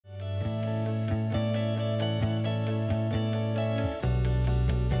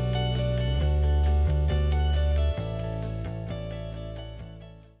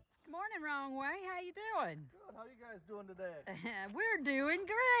doing today? We're doing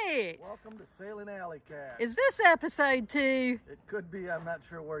great. Welcome to Sailing Alley Cat. Is this episode 2? It could be. I'm not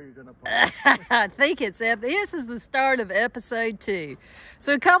sure where you're going to put it. I think this is the start of episode 2.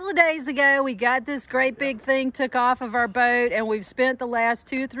 So a couple of days ago, we got this great big thing took off of our boat, and we've spent the last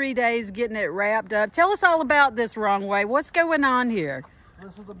 2 or 3 days getting it wrapped up. Tell us all about this, Wrong Way. What's going on here?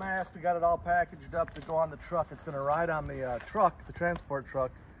 This is the mast. We got it all packaged up to go on the truck. It's going to ride on the truck, the transport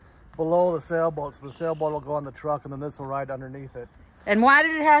truck, below the sailboat. So the sailboat will go on the truck, and then this will ride underneath it. And why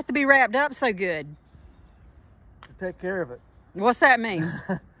did it have to be wrapped up so good? To take care of it. What's that mean?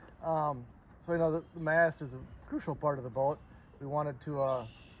 So, you know, the mast is a crucial part of the boat. We wanted to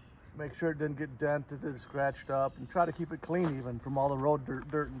make sure it didn't get dented or scratched up, and try to keep it clean even from all the road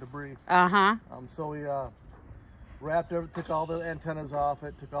dirt and debris. Uh-huh. So we wrapped it, took all the antennas off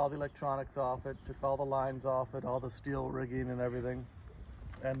it, took all the electronics off it, took all the lines off it, all the steel rigging and everything,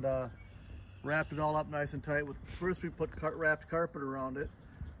 and wrapped it all up nice and tight. First we put wrapped carpet around it,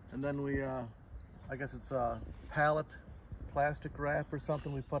 and then we, I guess it's pallet plastic wrap or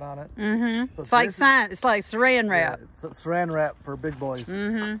something we put on it. Mm-hmm. So it's like saran wrap. Yeah, it's saran wrap for big boys.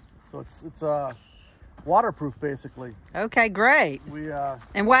 Mm-hmm. So it's waterproof basically. Okay, great.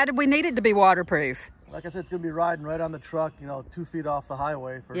 And why did we need it to be waterproof? Like I said, it's going to be riding right on the truck, you know, 2 feet off the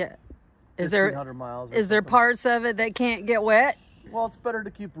highway for 1,500 miles. Is there parts of it that can't get wet? Well, it's better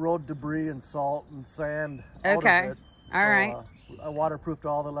to keep road debris and salt and sand out of it. All right. I waterproofed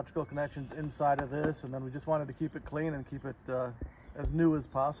all the electrical connections inside of this, and then we just wanted to keep it clean and keep it as new as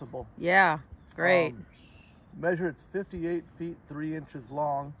possible. Yeah, great. Measure it's 58 feet 3 inches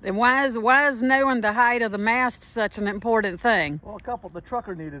long. And why is knowing the height of the mast such an important thing? Well, the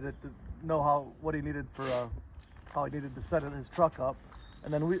trucker needed it to know what he needed for how he needed to set his truck up,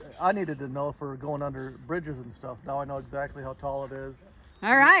 and then I needed to know for going under bridges and stuff. Now I know exactly how tall it is.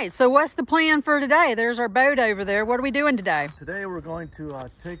 All right, so what's the plan for today? There's our boat over there. What are we doing today? Today we're going to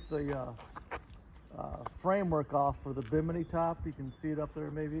take the framework off for the bimini top. You can see it up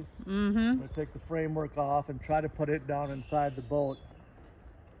there maybe. Mm-hmm. I'm going to take the framework off and try to put it down inside the boat,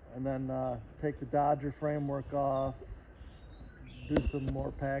 and then take the Dodger framework off, do some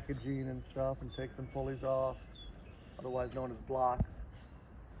more packaging and stuff, and take some pulleys off, otherwise known as blocks.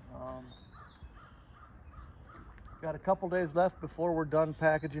 Got a couple days left before we're done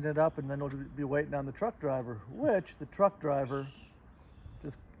packaging it up, and then we'll be waiting on the truck driver, which the truck driver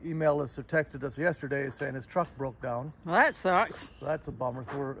just emailed us or texted us yesterday saying his truck broke down. Well, that sucks. So that's a bummer.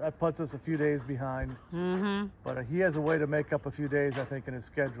 So that puts us a few days behind. Mm-hmm. But he has a way to make up a few days, I think, in his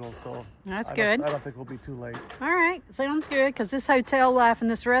schedule. So that's good. I don't think we'll be too late. All right, sounds good, because this hotel life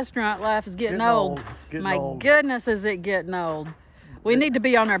and this restaurant life is getting old. It's getting My old. goodness, is it getting old. We need to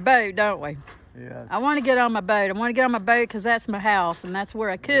be on our boat, don't we? Yeah. I want to get on my boat. I want to get on my boat because that's my house, and that's where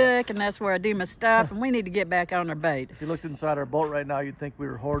I cook, and that's where I do my stuff, and we need to get back on our boat. If you looked inside our boat right now, you'd think we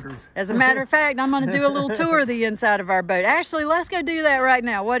were hoarders. As a matter of fact, I'm going to do a little tour of the inside of our boat. Actually, let's go do that right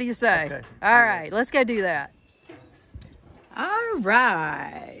now. What do you say? Okay. All right, let's go do that. All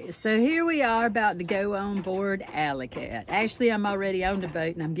right, so here we are about to go on board Alley Cat. Actually, I'm already on the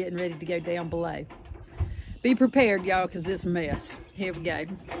boat, and I'm getting ready to go down below. Be prepared, y'all, because it's a mess. Here we go.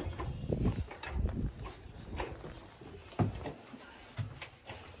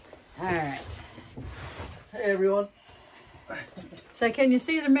 All right. Hey, everyone. So can you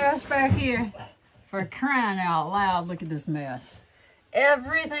see the mess back here? For crying out loud, look at this mess.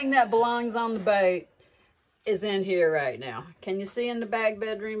 Everything that belongs on the boat is in here right now. Can you see in the back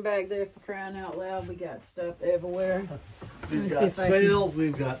bedroom back there, for crying out loud? We got stuff everywhere. We've got sails,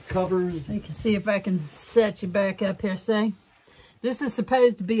 we've got covers. You can see if I can set you back up here, see? This is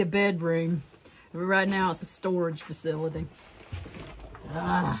supposed to be a bedroom. But right now it's a storage facility.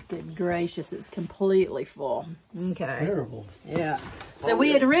 Ah, good gracious, it's completely full. Okay. It's terrible. Yeah. So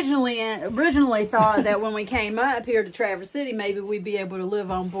we had originally thought that when we came up here to Traverse City, maybe we'd be able to live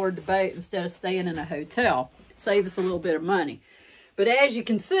on board the boat instead of staying in a hotel. Save us a little bit of money. But as you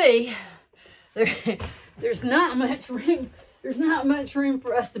can see, there's not much room. There's not much room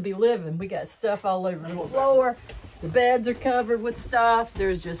for us to be living. We got stuff all over the floor. The beds are covered with stuff.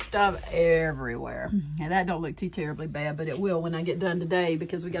 There's just stuff everywhere. And that don't look too terribly bad, but it will when I get done today,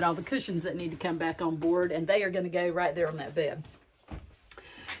 because we got all the cushions that need to come back on board, and they are going to go right there on that bed.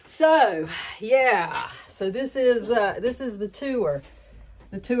 So, yeah. So this is the tour.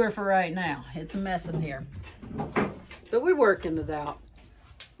 The tour for right now. It's a mess in here. But we're working it out.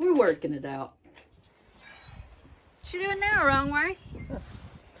 We're working it out. What you doing now, Wrong Way?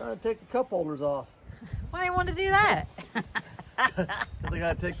 Trying to take the cup holders off. Why do you want to do that? I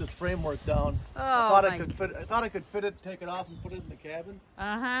gotta take this framework down. Oh, I thought I could fit it, take it off, and put it in the cabin.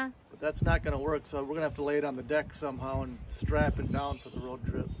 But that's not gonna work. So we're gonna have to lay it on the deck somehow and strap it down for the road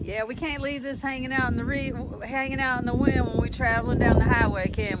trip. Yeah, we can't leave this hanging out in the wind when we're traveling down the highway,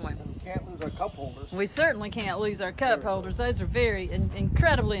 can we? And we can't lose our cup holders. We certainly can't lose our cup holders. Those are very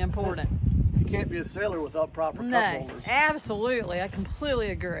incredibly important. You can't be a sailor without proper cup holders. Absolutely. I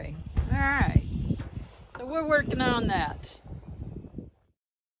completely agree. All right. So we're working on that.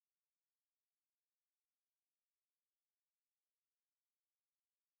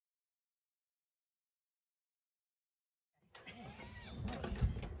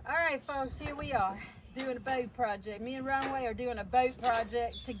 All right, folks, here we are doing a boat project. Me and Runway are doing a boat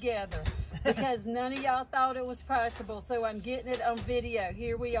project together because none of y'all thought it was possible, so I'm getting it on video.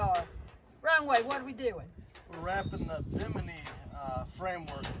 Here we are. Runway, what are we doing? We're wrapping the Bimini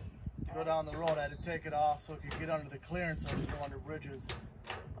framework to go down the road. I had to take it off so it could get under the clearance so it could go under bridges.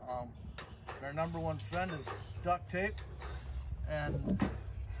 Our number one friend is duct tape and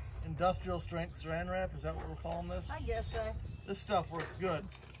industrial strength saran wrap. Is that what we're calling this? I guess so. This stuff works good.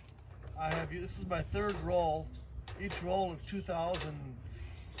 This is my third roll. Each roll is 2,000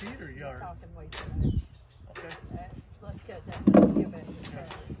 feet or yards. Talking way too much. Okay. Let's cut that. Let's just go back to the car.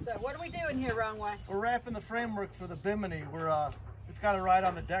 So what are we doing here, Runway? We're wrapping the framework for the Bimini. It's got to ride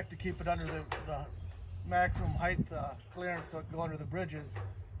on the deck to keep it under the maximum height clearance so it can go under the bridges.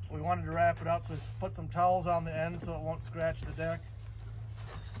 We wanted to wrap it up, so put some towels on the end so it won't scratch the deck.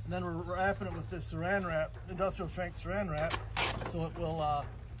 And then we're wrapping it with this saran wrap, industrial strength saran wrap, so it will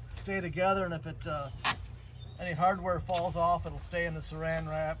stay together, and if any hardware falls off, it'll stay in the saran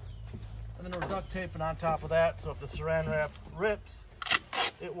wrap. And then we're duct taping on top of that, so if the saran wrap rips,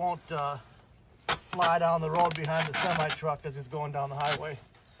 it won't fly down the road behind the semi-truck as it's going down the highway.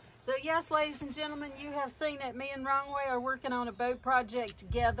 So yes, ladies and gentlemen, you have seen that me and Runway are working on a boat project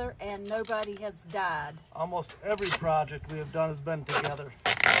together, and nobody has died. Almost every project we have done has been together.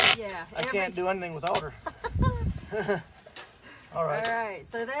 Yeah. I can't do anything without her. All right. All right,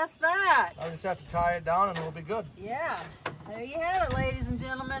 so that's that. I just have to tie it down and we'll be good. Yeah, there you have it, ladies and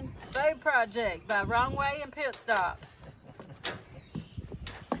gentlemen. Boat project by Runway and Pit Stop.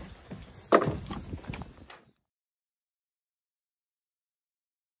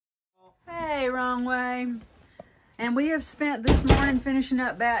 Hey, Runway. And we have spent this morning finishing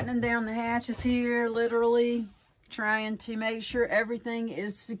up battening down the hatches here, literally trying to make sure everything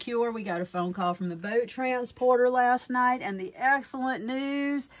is secure. We got a phone call from the boat transporter last night, and the excellent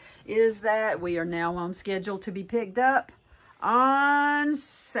news is that we are now on schedule to be picked up on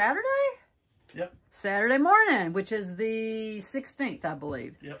Saturday? Yep. Saturday morning, which is the 16th, I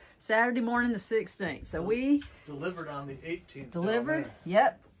believe. Yep. Saturday morning, the 16th. So we delivered on the 18th. delivered,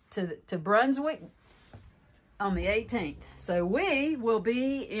 yep, to Brunswick on the 18th. So we will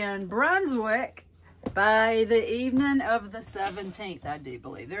be in Brunswick by the evening of the 17th, I do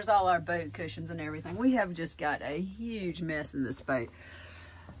believe. There's all our boat cushions and everything. We have just got a huge mess in this boat.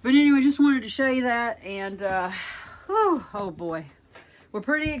 But anyway, just wanted to show you that. And, oh boy. We're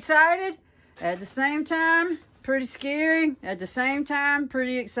pretty excited. At the same time, pretty scary. At the same time,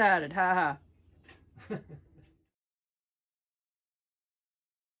 pretty excited. Ha ha.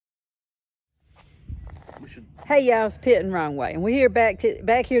 Hey y'all, it's Pitt and Runway, and we're here back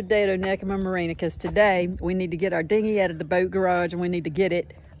here today at Onekama Marina because today we need to get our dinghy out of the boat garage and we need to get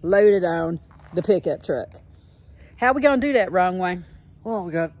it loaded on the pickup truck. How we gonna do that, Runway? Well,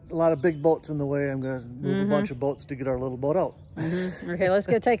 we got a lot of big boats in the way. I'm gonna move a bunch of boats to get our little boat out. Okay, let's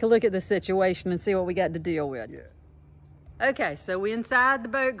go take a look at the situation and see what we got to deal with. Yeah. Okay, so we inside the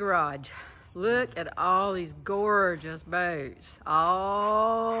boat garage. Look at all these gorgeous boats,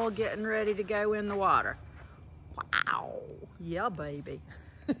 all getting ready to go in the water. Wow. Yeah, baby.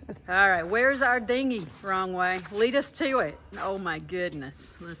 All right, where's our dinghy, Runway? Lead us to it. Oh my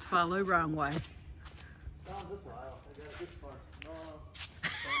goodness. Let's follow Runway. Down this aisle. I got this far. No.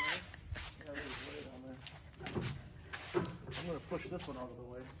 I'm gonna push this one out of the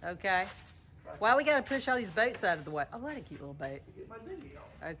way. Okay. Why we gotta push all these boats out of the way? Oh, let it cute little boat. Get my dinghy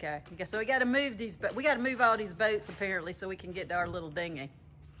out. Okay. So we gotta move these, but we gotta move all these boats apparently so we can get to our little dinghy.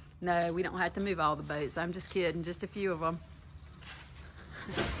 No, we don't have to move all the boats. I'm just kidding, just a few of them.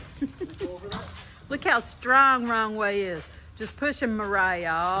 Look how strong Runway is. Just pushing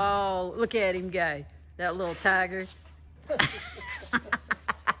Mariah. Oh, look at him go. That little tiger. All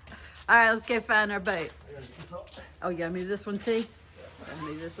right, let's go find our boat. Oh, you gotta move this one too? Yeah.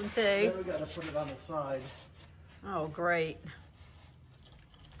 Move this one too. Then we gotta put it on the side. Oh, great.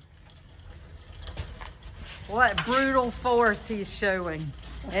 What brutal force he's showing.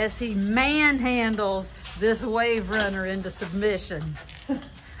 as he manhandles this Wave Runner into submission.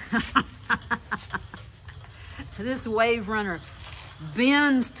 This Wave Runner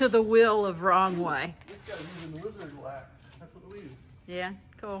bends to the will of Wrong Way. This guy's using lizard wax. That's what we use. Yeah,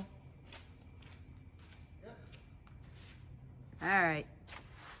 cool. Yep. All right.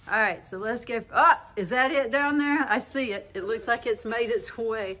 All right, so let's go. Oh, is that it down there? I see it. It looks like it's made its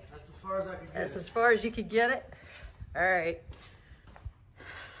way. That's as far as I can get. That's as far as you could get it? All right.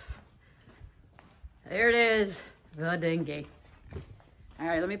 There it is, the dinghy. All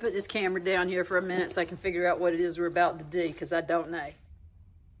right, let me put this camera down here for a minute so I can figure out what it is we're about to do, because I don't know.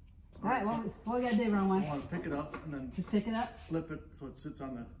 All right, what we got to do, Wrong Way? I want to pick it up and then Just pick it up? flip it so it sits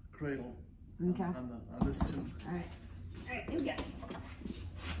on the cradle. Okay. On this tube. All right. All right, here we go.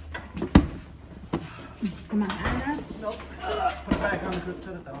 Come on, high enough? Nope. Put it back on the grid,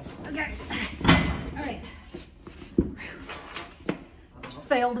 set it down. Okay. All right.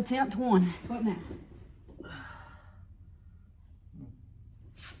 Failed attempt one. What now?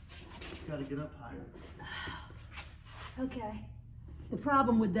 Got to get up higher. Okay. The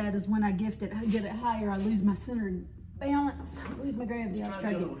problem with that is when I get it higher, I lose my center and balance. I lose my gravity. I'll Try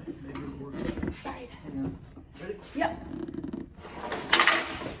try the to other way. Maybe it'll work. All right. Hang on. Ready? Yep.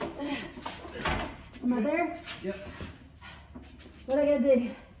 Am I there? Yep. What I gotta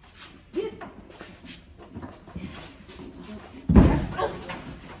do? Get.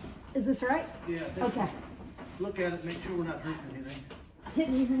 Is this right? Yeah. Okay. Look at it. Make sure we're not hurting anything.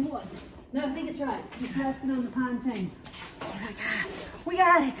 Hitting anything what? No, I think it's right. Just resting on the pontoon. Oh my God. We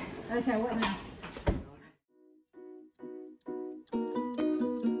got it. Okay, what now?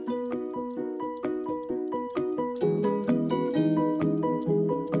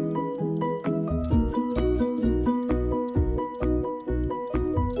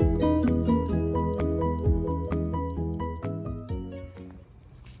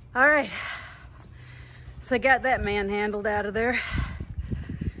 All right, so I got that manhandled out of there.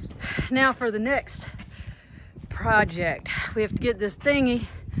 Now for the next project, we have to get this dinghy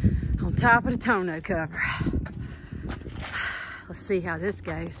on top of the tonneau cover. Let's see how this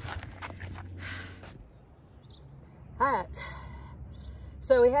goes. All right,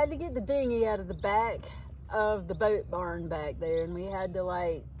 so we had to get the dinghy out of the back of the boat barn back there, and we had to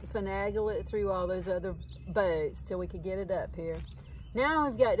like finagle it through all those other boats till we could get it up here. Now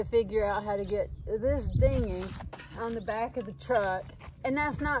we've got to figure out how to get this dinghy on the back of the truck, and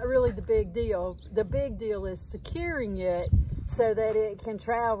that's not really the big deal. The big deal is securing it so that it can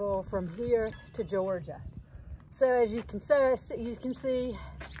travel from here to Georgia. So as you can see,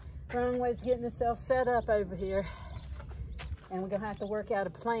 Wrong Way's getting itself set up over here, and we're gonna have to work out a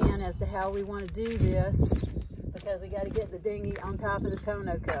plan as to how we want to do this, because we got to get the dinghy on top of the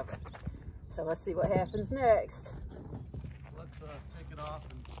tonneau cover. So let's see what happens next. Let's take it off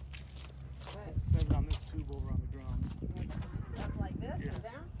and set it on this tube over on the ground. Up like this Yeah. and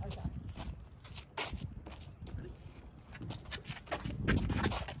down? Okay.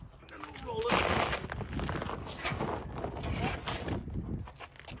 And then we'll roll it.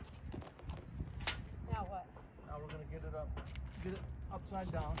 Now what? Now we're gonna get it upside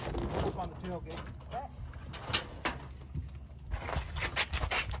down, up on the tailgate. What?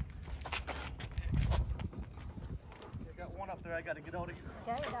 I got one up there. I got to get out of here.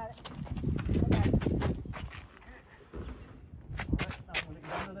 Okay, got it. All right, now I'm gonna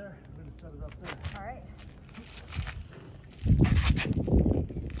get under there. I'm gonna set it up there. All right.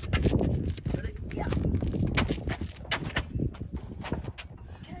 Ready? Yeah.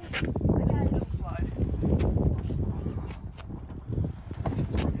 Okay. I got it. Little slide.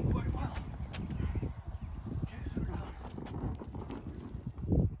 It's working quite well. Okay, set her down.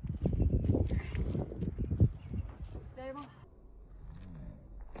 Stable.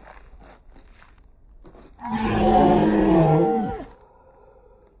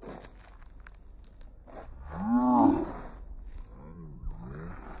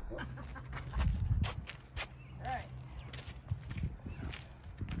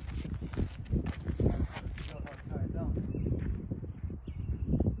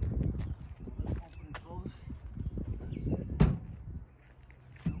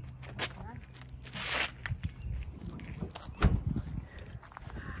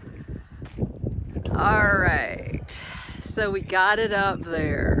 All right, so we got it up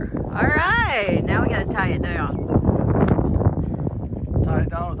there. All right, now we got to tie it down. Tie it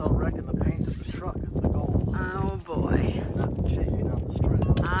down without wrecking the paint of the truck is the goal. Oh boy. Not chafing on the strip.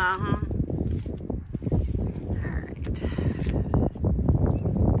 Uh-huh. All right.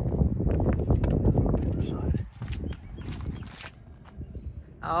 Other side.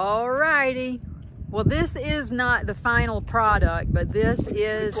 All righty. Well, this is not the final product, but this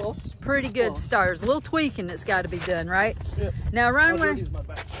is pretty good start. There's a little tweaking that's got to be done, right? Yep. Now, Runway. Use my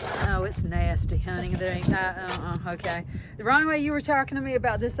back. Oh, it's nasty, honey. There ain't okay. The Runway, you were talking to me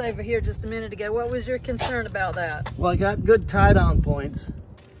about this over here just a minute ago. What was your concern about that? Well, I got good tie-down points,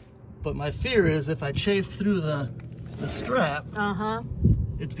 but my fear is if I chafe through the strap,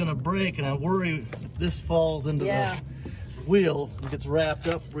 it's gonna break, and I worry if this falls into the wheel and gets wrapped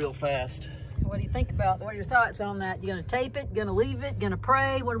up real fast. What do you think about, what are your thoughts on that? You gonna tape it, gonna leave it, gonna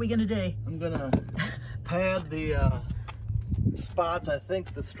pray? What are we gonna do? I'm gonna pad the spots I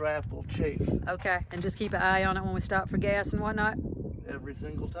think the strap will chafe. Okay, and just keep an eye on it when we stop for gas and whatnot? Every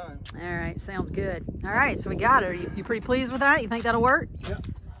single time. All right, sounds good. All right, so we got her. You pretty pleased with that? You think that'll work? Yeah.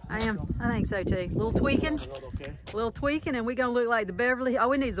 I am. I think so too. A little tweaking. Okay. A little tweaking, and we're gonna look like the Beverly. Oh,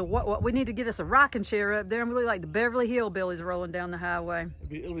 we need what? We need to get us a rocking chair up there, and we look like the Beverly Hillbillies rolling down the highway.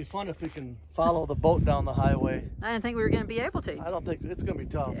 It'll be fun if we can follow the boat down the highway. I didn't think we were gonna be able to. I don't think it's gonna be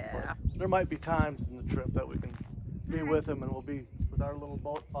tough. Yeah. But there might be times in the trip that we can be with him, and we'll be with our little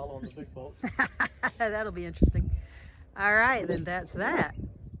boat following the big boat. That'll be interesting. All right, then that's that.